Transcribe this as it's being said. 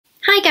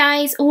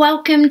Hi guys,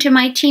 welcome to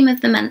my Team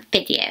of the Month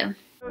video.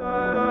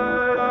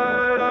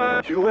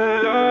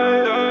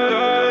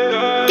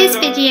 This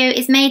video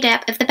is made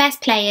up of the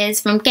best players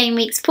from game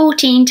weeks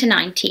 14 to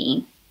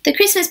 19. The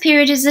Christmas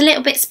period is a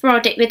little bit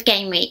sporadic with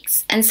game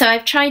weeks, and so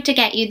I've tried to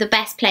get you the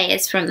best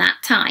players from that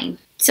time.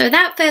 So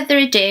without further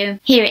ado,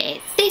 here it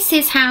is. This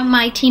is how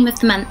my Team of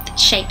the Month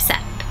shapes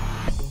up.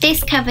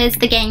 This covers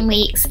the game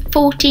weeks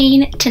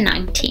 14 to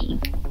 19.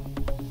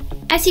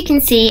 As you can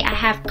see, I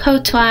have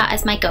Courtois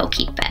as my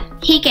goalkeeper.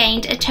 He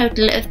gained a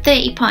total of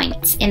 30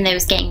 points in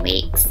those game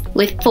weeks,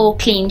 with 4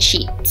 clean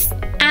sheets.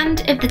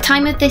 And at the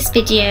time of this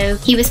video,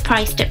 he was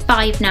priced at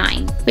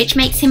 5.9, which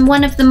makes him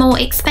one of the more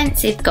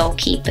expensive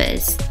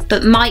goalkeepers,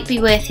 but might be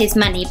worth his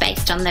money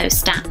based on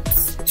those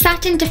stats.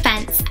 Sat in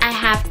defence, I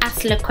have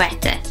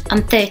Azpilicueta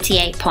on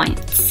 38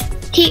 points.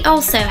 He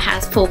also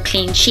has 4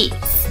 clean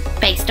sheets,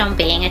 based on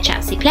being a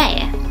Chelsea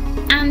player.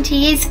 And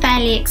he is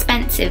fairly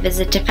expensive as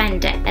a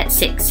defender at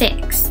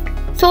 6.6.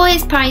 For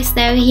his price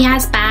though, he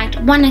has bagged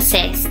 1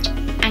 assist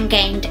and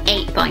gained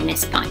 8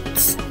 bonus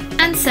points.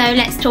 And so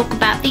let's talk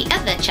about the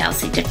other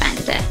Chelsea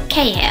defender,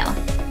 Cahill.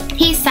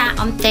 He's sat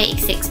on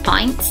 36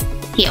 points.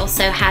 He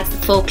also has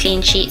the 4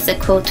 clean sheets that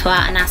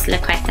Courtois and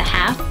Azpilicueta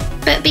have.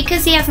 But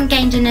because he hasn't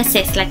gained an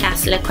assist like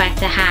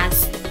Azpilicueta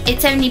has,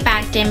 it's only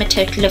bagged him a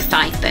total of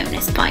 5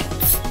 bonus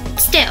points.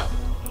 Still,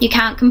 you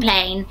can't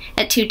complain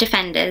at 2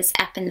 defenders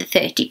up in the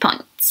 30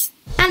 points.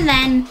 And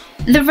then,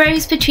 the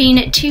rose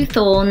between 2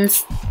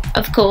 thorns,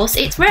 of course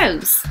it's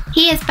Rose.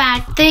 He has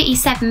bagged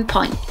 37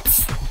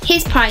 points.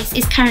 His price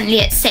is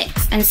currently at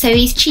 6, and so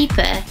he's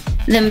cheaper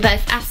than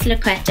both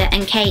Azpilicueta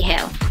and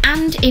Cahill.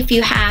 And if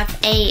you have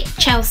a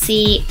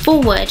Chelsea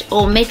forward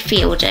or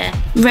midfielder,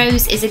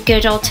 Rose is a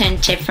good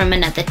alternative from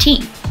another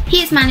team.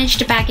 He has managed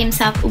to bag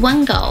himself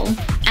 1 goal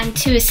and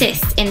 2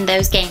 assists in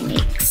those game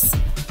weeks.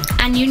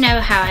 And you know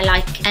how I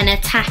like an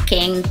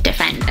attacking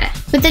defender.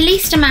 With the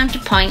least amount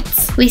of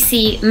points, we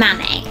see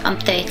Mane on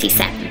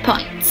 37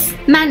 points.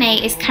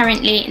 Mane is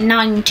currently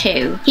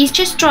 9.2. He's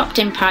just dropped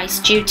in price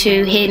due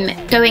to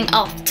him going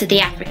off to the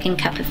African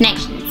Cup of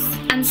Nations.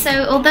 And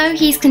so although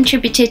he's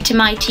contributed to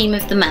my Team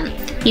of the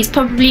Month, he's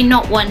probably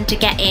not one to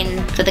get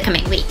in for the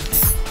coming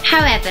weeks.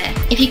 However,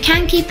 if you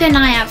can keep an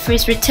eye out for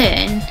his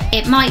return,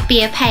 it might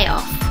be a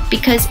payoff.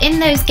 Because in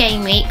those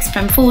game weeks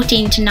from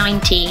 14 to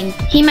 19,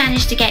 he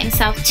managed to get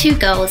himself 2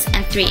 goals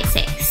and 3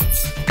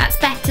 assists. That's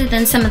better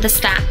than some of the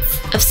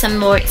stats of some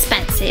more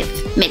expensive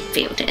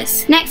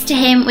midfielders. Next to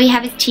him, we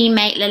have his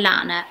teammate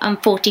Lallana on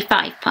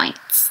 45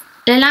 points.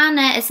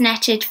 Lallana has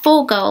netted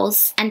 4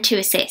 goals and 2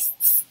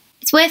 assists.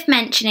 It's worth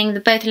mentioning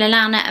that both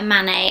Lallana and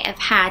Mane have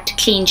had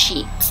clean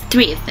sheets,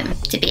 3 of them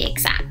to be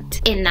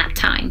exact, in that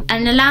time.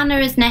 And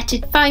Lallana has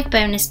netted 5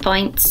 bonus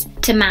points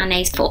to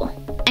Mane's 4.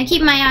 I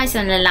keep my eyes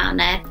on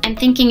Lallana. I'm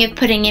thinking of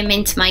putting him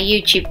into my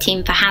YouTube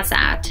team for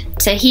Hazard,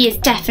 so he is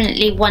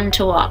definitely one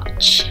to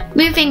watch.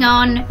 Moving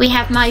on, we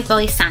have my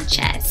boy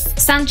Sanchez.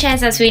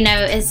 Sanchez, as we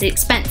know, is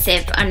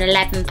expensive on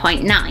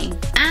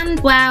 11.9, and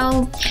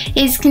well,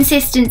 his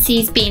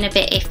consistency's been a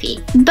bit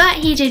iffy, but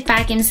he did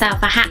bag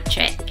himself a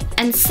hat-trick,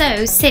 and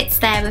so sits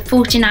there with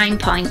 49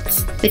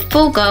 points, with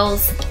 4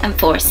 goals and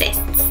 4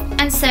 assists,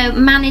 and so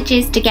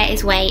manages to get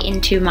his way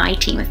into my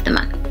Team of the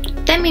Month.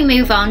 Then we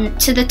move on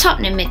to the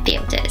Tottenham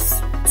midfielders.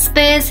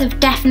 Spurs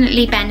have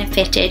definitely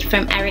benefited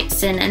from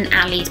Eriksen and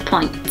Ali's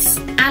points.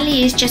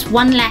 Ali is just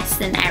 1 less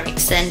than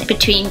Eriksen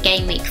between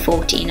game week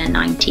 14 and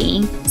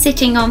 19,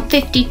 sitting on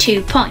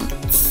 52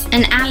 points.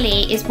 And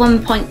Ali is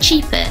 1 point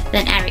cheaper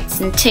than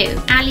Eriksen too,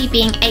 Ali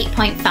being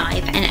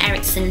 8.5 and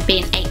Eriksen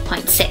being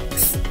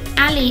 8.6.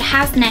 Ali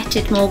has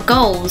netted more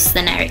goals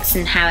than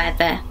Eriksen,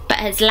 however, but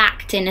has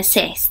lacked in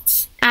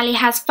assists. Ali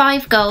has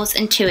 5 goals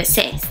and 2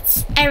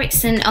 assists.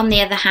 Eriksen, on the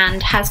other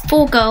hand, has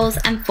 4 goals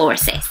and 4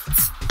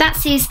 assists. That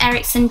sees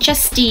Eriksen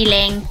just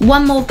stealing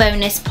 1 more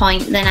bonus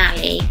point than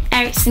Ali,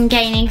 Eriksen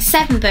gaining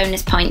 7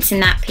 bonus points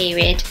in that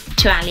period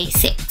to Ali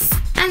 6.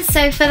 And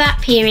so for that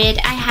period,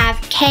 I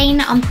have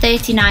Kane on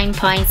 39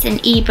 points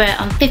and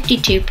Ibra on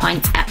 52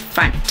 points up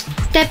front.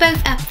 They're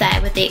both up there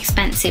with the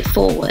expensive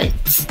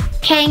forwards.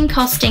 Kane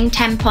costing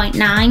 10.9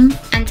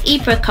 and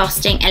Ibra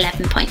costing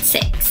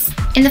 11.6.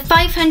 In the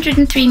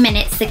 503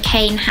 minutes that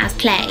Kane has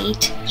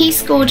played, he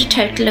scored a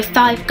total of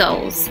 5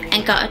 goals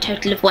and got a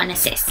total of 1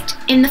 assist.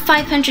 In the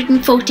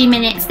 540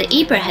 minutes that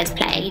Ibra has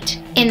played,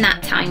 in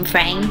that time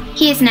frame,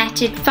 he has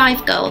netted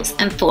 5 goals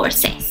and 4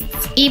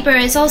 assists.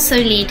 Ibra is also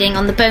leading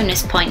on the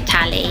bonus point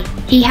tally.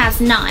 He has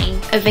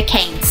 9 over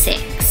Kane's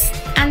 6.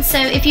 And so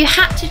if you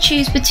had to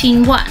choose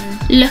between one,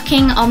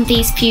 looking on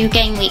these few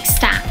game week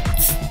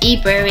stats,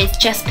 Ibra is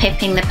just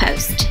pipping the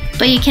post,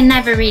 but you can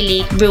never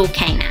really rule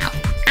Kane out.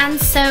 And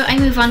so I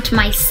move on to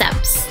my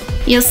subs.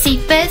 You'll see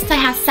first I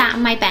have sat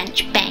on my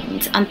bench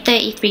Baines on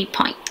 33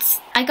 points.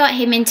 I got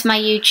him into my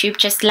YouTube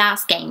just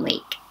last game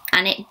week,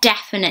 and it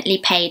definitely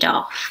paid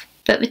off.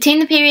 But between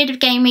the period of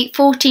game week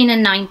 14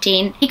 and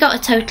 19, he got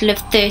a total of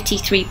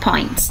 33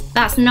 points.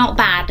 That's not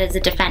bad as a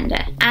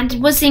defender,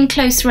 and was in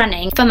close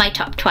running for my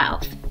top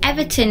 12.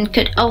 Everton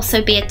could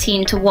also be a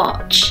team to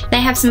watch.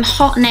 They have some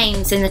hot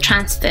names in the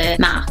transfer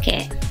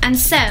market. And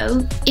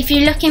so, if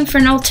you're looking for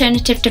an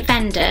alternative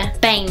defender,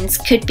 Baines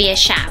could be a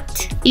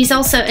shout. He's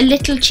also a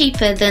little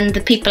cheaper than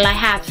the people I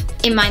have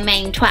in my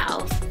main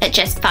 12 at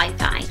just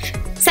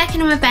 5.5.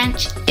 Second on my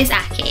bench is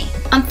Ake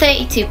on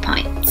 32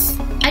 points.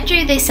 I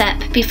drew this up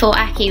before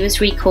Ake was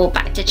recalled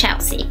back to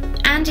Chelsea.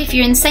 And if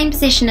you're in the same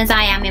position as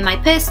I am in my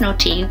personal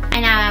team, I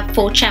now have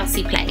 4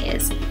 Chelsea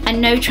players and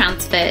no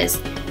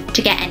transfers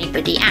to get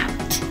anybody out.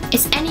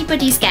 It's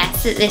anybody's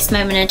guess at this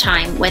moment in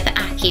time whether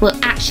Ake will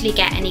actually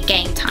get any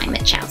game time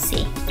at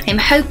Chelsea. I'm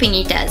hoping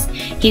he does.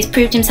 He's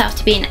proved himself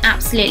to be an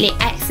absolutely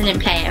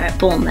excellent player at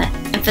Bournemouth,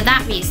 and for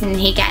that reason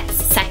he gets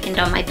second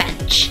on my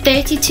bench.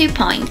 32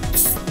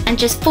 points and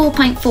just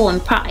 4.4 in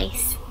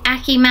price.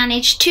 Ake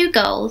managed 2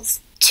 goals,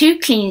 2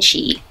 clean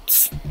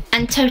sheets,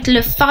 and total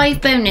of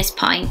 5 bonus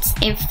points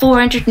in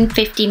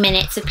 450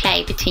 minutes of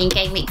play between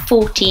game week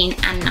 14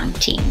 and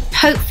 19.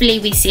 Hopefully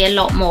we see a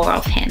lot more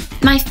of him.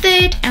 My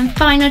third and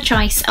final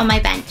choice on my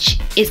bench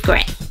is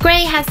Gray.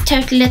 Gray has a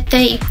total of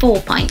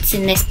 34 points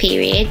in this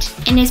period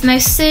and is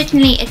most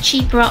certainly a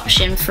cheaper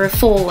option for a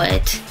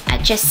forward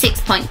at just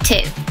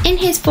 6.2. In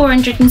his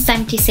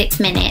 476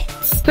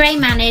 minutes, Gray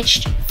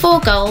managed 4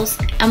 goals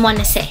and 1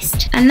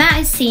 assist, and that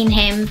has seen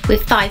him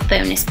with 5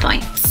 bonus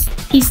points.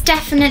 He's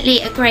definitely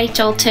a great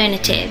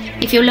alternative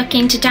if you're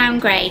looking to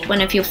downgrade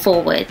one of your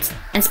forwards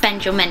and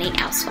spend your money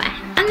elsewhere.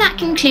 And that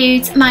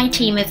concludes my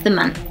team of the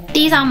month.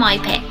 These are my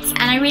picks,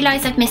 and I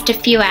realise I've missed a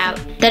few out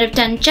that have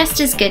done just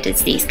as good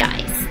as these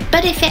guys.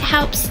 But if it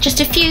helps just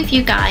a few of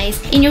you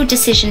guys in your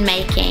decision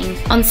making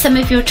on some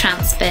of your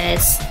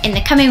transfers in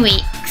the coming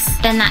weeks,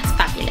 then that's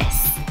fabulous.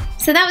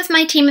 So that was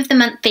my team of the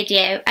month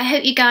video. I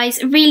hope you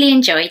guys really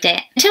enjoyed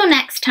it. Until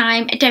next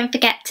time, don't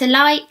forget to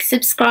like,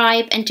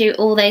 subscribe and do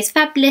all those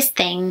fabulous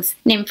things.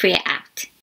 Nymfria out.